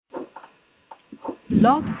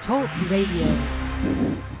Blog Talk Radio.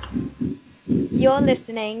 You're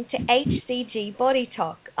listening to HCG Body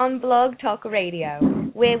Talk on Blog Talk Radio,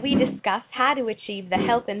 where we discuss how to achieve the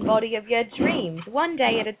health and body of your dreams one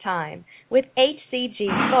day at a time with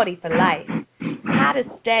HCG Body for Life. How to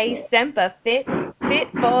stay semper fit, fit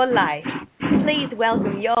for life. Please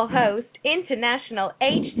welcome your host, international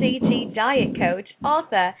HCG diet coach,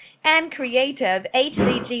 author, and creator of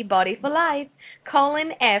HCG Body for Life,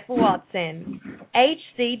 Colin F. Watson.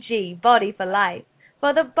 HCG Body for Life,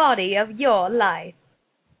 for the body of your life.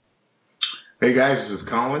 Hey guys, this is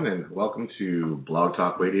Colin, and welcome to Blog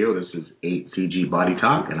Talk Radio. This is HCG Body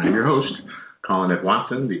Talk, and I'm your host, Colin F.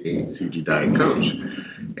 Watson, the HCG diet coach.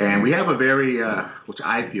 And we have a very, which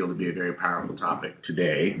I feel to be a very powerful topic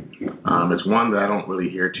today. It's one that I don't really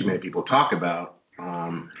hear too many people talk about,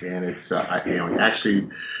 and it's, actually,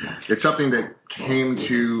 it's something that came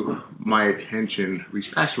to my attention.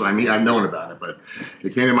 Actually, I mean, I've known about it, but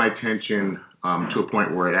it came to my attention to a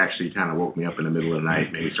point where it actually kind of woke me up in the middle of the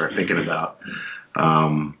night, made me start thinking about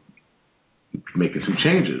making some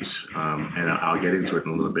changes, and I'll get into it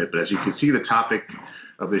in a little bit. But as you can see, the topic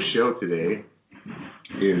of this show today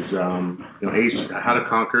is how to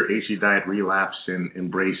conquer HCG diet, relapse, and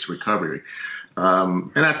embrace recovery.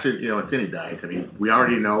 And that's it. It's any diet. I mean, we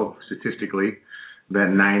already know statistically that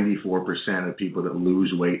 94% of people that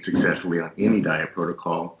lose weight successfully on any diet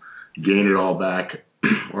protocol gain it all back,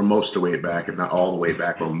 or most of the way back, if not all the way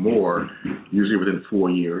back or more, usually within 4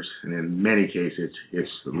 years. And in many cases, it's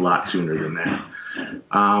a lot sooner than that.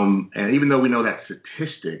 And even though we know that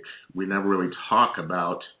statistic, we never really talk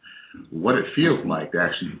about what it feels like to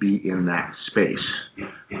actually be in that space,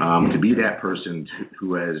 to be that person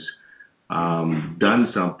who has done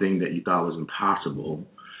something that you thought was impossible,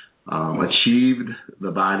 achieved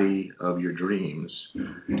the body of your dreams,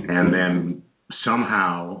 and then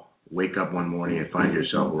somehow wake up one morning and find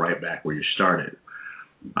yourself right back where you started.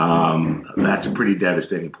 That's a pretty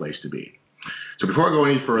devastating place to be. So before I go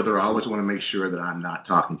any further, I always want to make sure that I'm not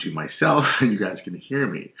talking to myself and you guys can hear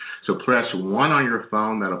me. So press 1 on your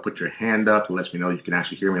phone. That'll put your hand up. It lets me know you can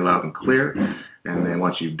actually hear me loud and clear. And then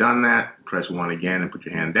once you've done that, press 1 again and put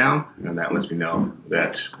your hand down. And that lets me know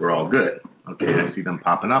that we're all good. Okay, I see them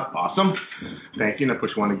popping up. Awesome. Thank you. Now push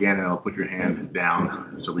 1 again and I'll put your hand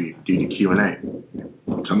down so we do the Q&A.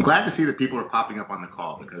 So I'm glad to see that people are popping up on the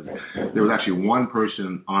call, because there was actually one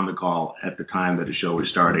person on the call at the time that the show was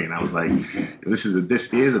starting, and I was like, this is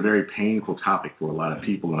a very painful topic for a lot of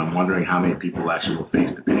people, and I'm wondering how many people actually will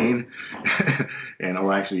face the pain and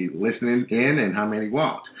are actually listening in, and how many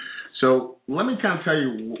won't. So let me kind of tell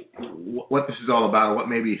you what this is all about, what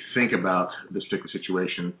made me think about this particular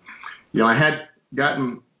situation. I had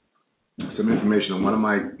gotten some information on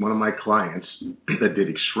one of my clients that did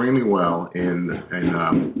extremely well in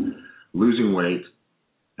losing weight,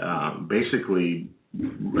 basically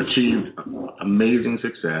achieved amazing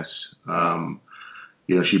success.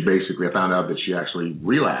 She basically, I found out that she actually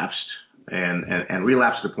relapsed and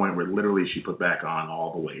relapsed to the point where literally she put back on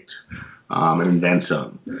all the weight, and then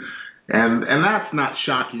some. And that's not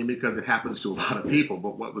shocking because it happens to a lot of people.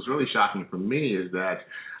 But what was really shocking for me is that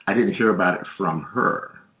I didn't hear about it from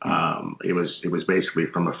her. It was basically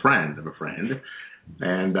from a friend of a friend,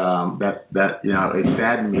 and that it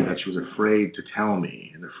saddened me that she was afraid to tell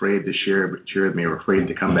me and afraid to share with me, or afraid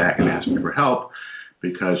to come back and ask me for help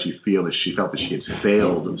because she felt that she had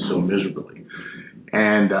failed so miserably.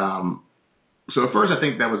 And so at first I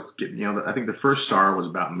think that was I think the first star was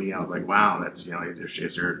about me. I was like, wow, that's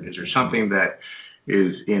is there something that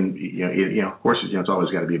is in, of course, it's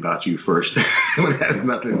always got to be about you first. It has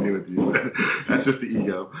nothing to do with you. That's just the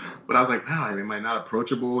ego. But I was like, wow, am I not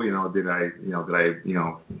approachable? How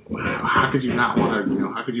could you not want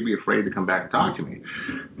to, how could you be afraid to come back and talk to me?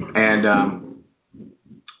 And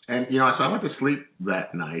so I went to sleep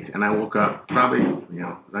that night, and I woke up probably,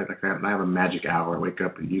 I have a magic hour. I wake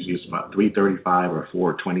up, and usually it's about 3:35 or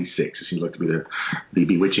 4:26. It seems like to be the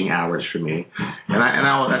bewitching hours for me.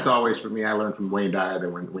 And that's always for me. I learned from Wayne Dyer that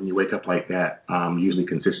when you wake up like that, usually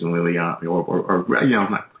consistently, or not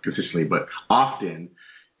consistently, but often,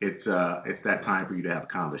 it's that time for you to have a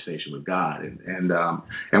conversation with God. And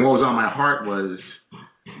what was on my heart was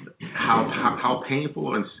how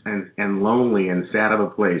painful and lonely and sad of a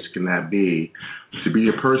place can that be, to be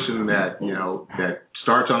a person that that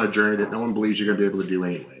starts on a journey that no one believes you're going to be able to do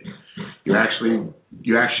anyway. you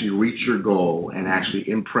actually reach your goal and actually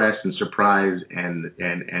impress and surprise and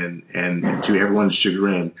to everyone's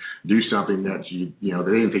chagrin, do something that you know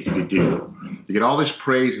they didn't think you could do. You get all this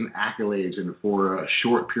praise and accolades, and for a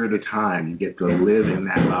short period of time, you get to live in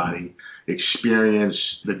that body, experience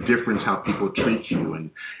the difference how people treat you,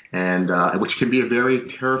 and which can be a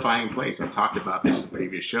very terrifying place. I've talked about this in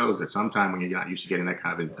previous shows that sometimes when you're not used to getting that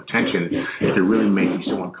kind of attention, it can really make you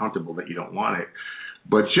so uncomfortable that you don't want it.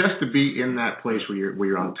 But just to be in that place where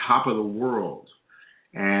you're on top of the world,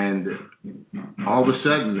 and all of a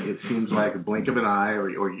sudden it seems like a blink of an eye, or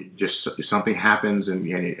you just something happens and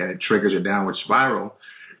it triggers a downward spiral,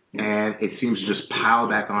 and it seems to just pile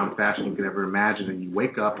back on faster than you could ever imagine. And you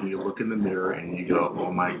wake up and you look in the mirror and you go,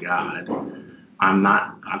 "Oh my God,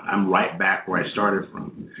 I'm right back where I started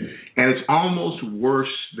from." And it's almost worse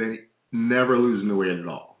than never losing the weight at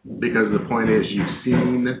all, because the point is you've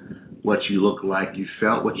seen what you look like, you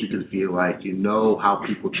felt what you could feel like, you know how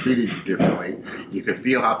people treated you differently, you can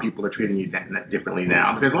feel how people are treating you differently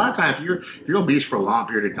now. Because a lot of times if you're obese for a long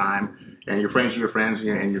period of time, and your friends are your friends,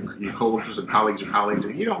 and your coworkers and colleagues are colleagues,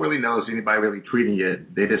 and you don't really notice anybody really treating you.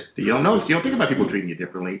 You don't notice, you don't think about people treating you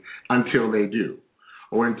differently until they do,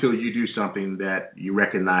 or until you do something that you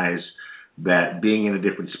recognize that being in a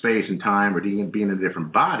different space and time, or being in a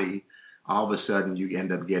different body, all of a sudden you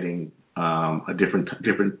end up getting a different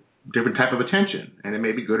type of attention, and it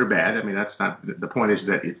may be good or bad. I mean, that's not the point. Is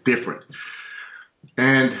that it's different.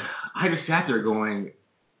 And I just sat there going,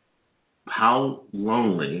 how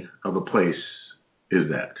lonely of a place is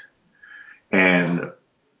that? And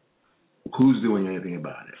who's doing anything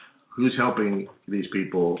about it? Who's helping these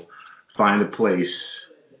people find a place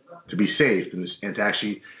to be safe and to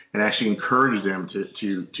actually encourage them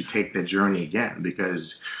to take that journey again? Because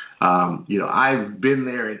I've been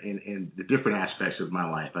there in the different aspects of my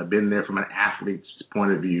life. I've been there from an athlete's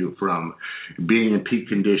point of view, from being in peak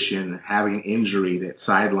condition, having an injury that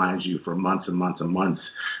sidelines you for months and months and months,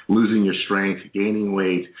 losing your strength, gaining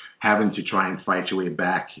weight, having to try and fight your way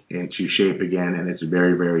back into shape again, and it's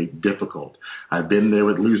very, very difficult. I've been there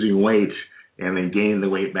with losing weight and then gaining the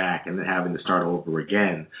weight back and then having to start over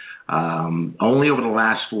again. Only over the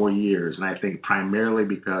last 4 years, and I think primarily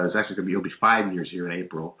because, actually it'll be 5 years here in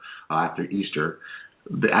April after Easter,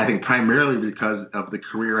 I think primarily because of the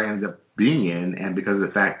career I ended up being in, and because of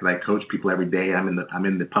the fact that I coach people every day. I'm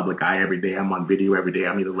in the public eye every day. I'm on video every day.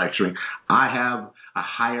 I'm either lecturing. I have a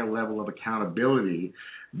higher level of accountability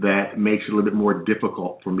that makes it a little bit more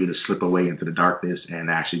difficult for me to slip away into the darkness and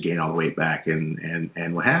actually gain all the way back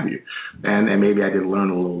and what have you. And maybe I did learn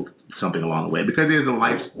a little something along the way, because it is a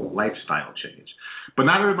lifestyle change. But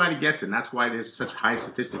not everybody gets it, and that's why there's such high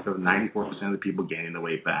statistics of 94% of the people gaining the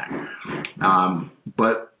weight back.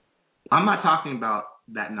 But I'm not talking about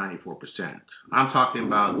that 94%. I'm talking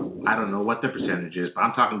about, I don't know what the percentage is, but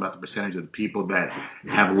I'm talking about the percentage of the people that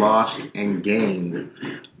have lost and gained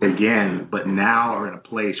again, but now are in a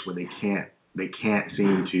place where they can't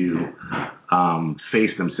seem to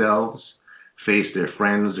face themselves, face their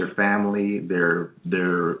friends, their family, their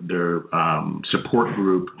support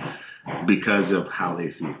group, because of how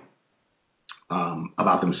they feel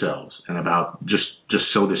about themselves and about just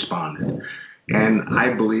so despondent. And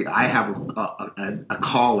I believe I have a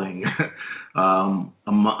calling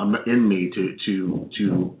in me to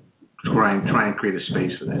try and create a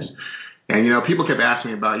space for this. And, people kept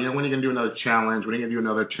asking me about, when are you going to do another challenge? When are you going to do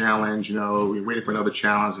another challenge? We're waiting for another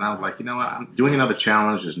challenge. And I was like, what? Doing another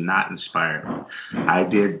challenge does not inspire me. I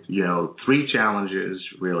did, 3 challenges,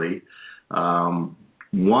 really,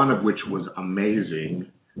 one of which was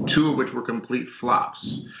amazing, 2 of which were complete flops.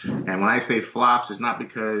 And when I say flops, it's not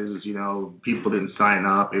because, people didn't sign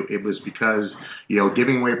up. It was because,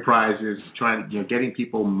 giving away prizes, getting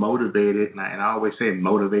people motivated. And I always say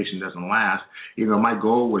motivation doesn't last. My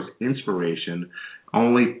goal was inspiration.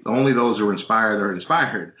 Only those who are inspired are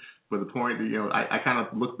inspired. But the point, I kind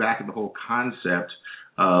of look back at the whole concept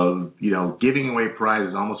of, giving away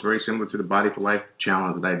prizes, almost very similar to the Body for Life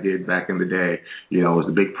challenge that I did back in the day. It was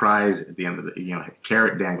the big prize at the end of the,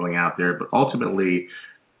 carrot dangling out there. But ultimately,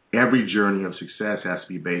 every journey of success has to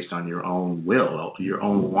be based on your own will, your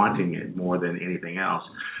own wanting it more than anything else.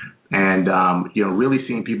 And, really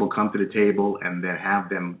seeing people come to the table and then have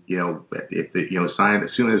them, sign as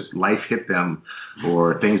soon as life hit them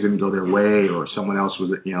or things didn't go their way or someone else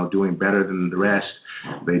was, doing better than the rest,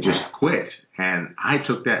 they just quit. And I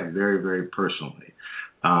took that very, very personally.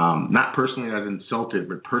 Not personally as insulted,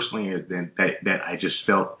 but personally as that I just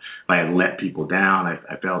felt I had let people down.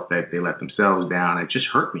 I felt that they let themselves down. It just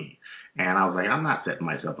hurt me. And I was like, I'm not setting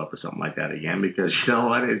myself up for something like that again because, you know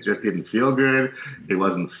what, it just didn't feel good. It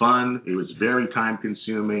wasn't fun. It was very time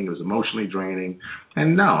consuming. It was emotionally draining.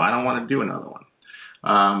 And no, I don't want to do another one.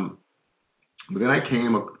 But then I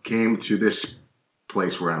came to this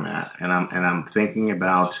place where I'm at, and I'm thinking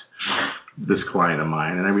about this client of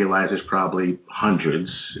mine, and I realize there's probably hundreds,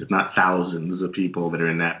 if not thousands, of people that are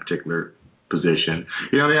in that particular position.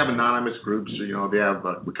 You know, they have anonymous groups, or, you know, they have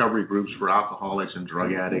recovery groups for alcoholics and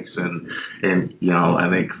drug addicts, and you know, I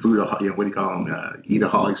think what do you call them,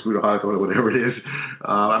 eataholics, foodaholics, or whatever it is.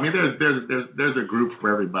 I mean, there's a group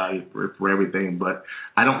for everybody, for everything, but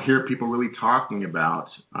I don't hear people really talking about,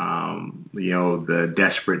 you know, the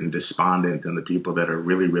desperate and despondent and the people that are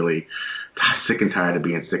really, really sick and tired of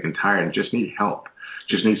being sick and tired and just need help.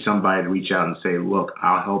 Just need somebody to reach out and say, look,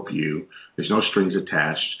 I'll help you. There's no strings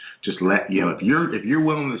attached. Just if you're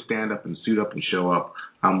willing to stand up and suit up and show up,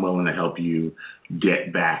 I'm willing to help you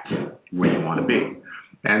get back where you want to be.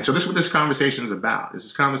 And so this is what this conversation is about. This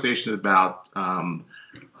conversation is about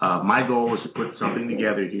my goal is to put something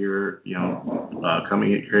together here, you know, coming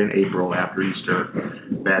here in April after Easter.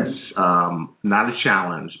 That's not a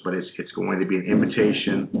challenge, but it's going to be an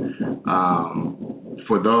invitation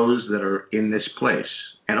for those that are in this place.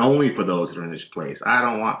 And only for those that are in this place. I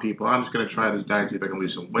don't want people, I'm just going to try this diet, see if I can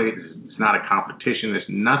lose some weight. It's not a competition. There's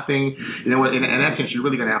nothing, you know what, in essence, you're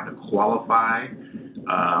really going to have to qualify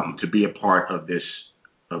to be a part of this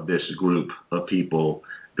group of people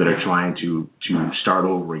that are trying to start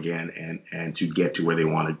over again and to get to where they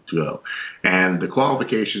wanted to go. And the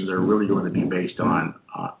qualifications are really going to be based on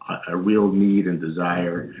a real need and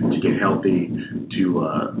desire to get healthy,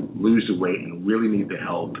 to lose the weight and really need the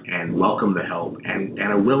help and welcome the help and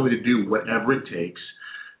are willing to do whatever it takes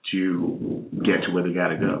to get to where they got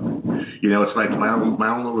to go. You know, it's like my own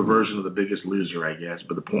little version of The Biggest Loser, I guess.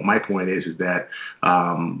 But my point is that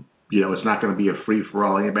you know, it's not going to be a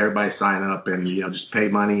free-for-all. Everybody sign up and, you know, just pay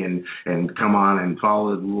money and come on and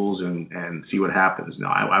follow the rules and see what happens. No,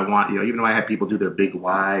 I want, you know, even though I had people do their big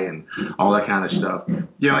why and all that kind of stuff,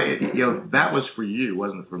 you know, that was for you, it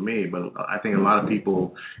wasn't for me. But I think a lot of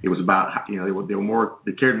people, it was about, you know,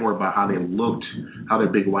 they cared more about how they looked, how their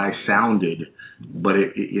big why sounded, but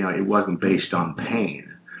you know, it wasn't based on pain.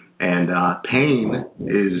 And pain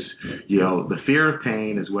is, you know, the fear of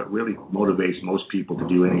pain is what really motivates most people to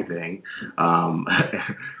do anything.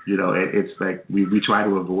 You know, it's like we try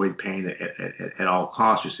to avoid pain at all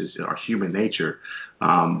costs. It's our human nature.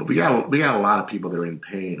 But we got a lot of people that are in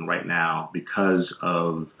pain right now because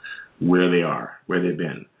of where they are, where they've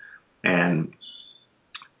been, and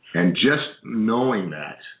just knowing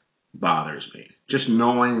that bothers me. Just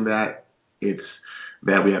knowing that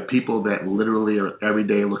that we have people that literally are every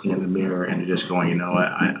day looking in the mirror and they're just going, you know what,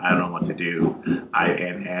 I don't know what to do.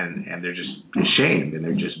 And they're just ashamed and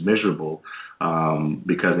they're just miserable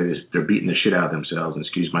because they're beating the shit out of themselves, and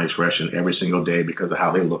excuse my expression, every single day because of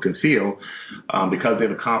how they look and feel, because they've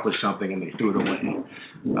accomplished something and they threw it away.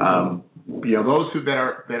 You know, those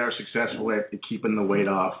that are successful at keeping the weight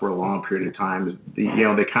off for a long period of time, you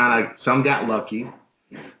know, some got lucky,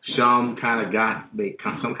 some kind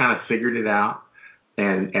of figured it out.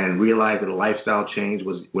 And realized that a lifestyle change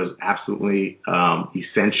was absolutely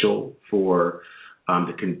essential for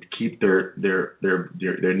to keep their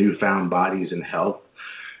newfound bodies in health.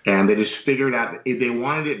 And they just figured out that they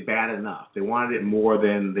wanted it bad enough. They wanted it more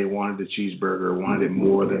than they wanted the cheeseburger, wanted it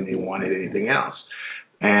more than they wanted anything else.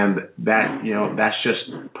 And that, you know, that's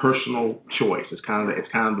just personal choice. It's kind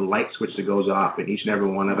of the light switch that goes off in each and every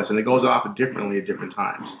one of us, and it goes off differently at different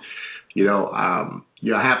times. You know, I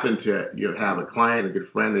happen to have a client, a good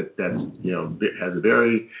friend that you know has a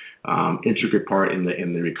very intricate part in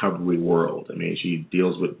the recovery world. I mean, she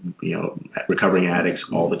deals with, you know, recovering addicts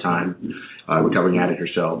all the time, recovering addict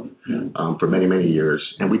herself for many, many years.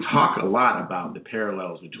 And we talk a lot about the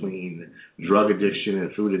parallels between drug addiction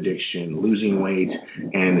and food addiction, losing weight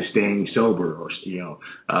and staying sober, or, you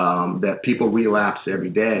know, that people relapse every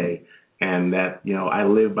day. And that, you know, I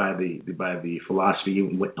live by the philosophy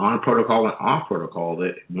on protocol and off protocol,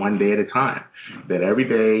 that one day at a time, that every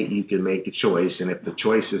day you can make a choice, and if the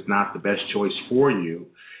choice is not the best choice for you,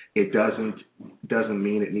 it doesn't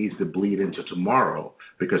mean it needs to bleed into tomorrow,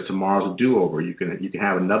 because tomorrow's a do-over. You can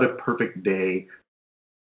have another perfect day.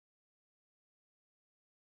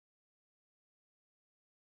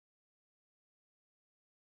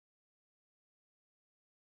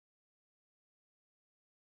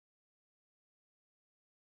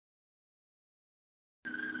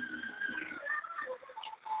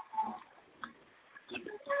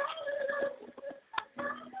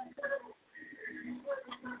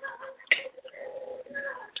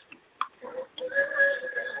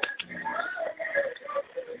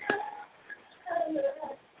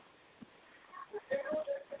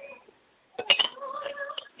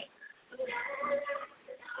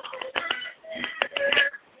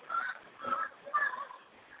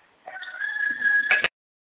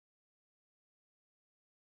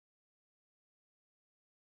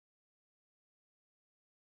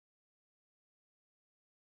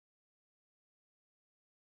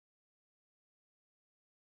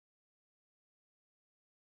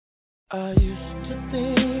 I used to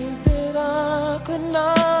think that I could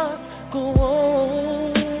not go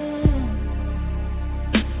on.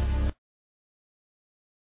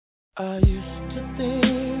 I used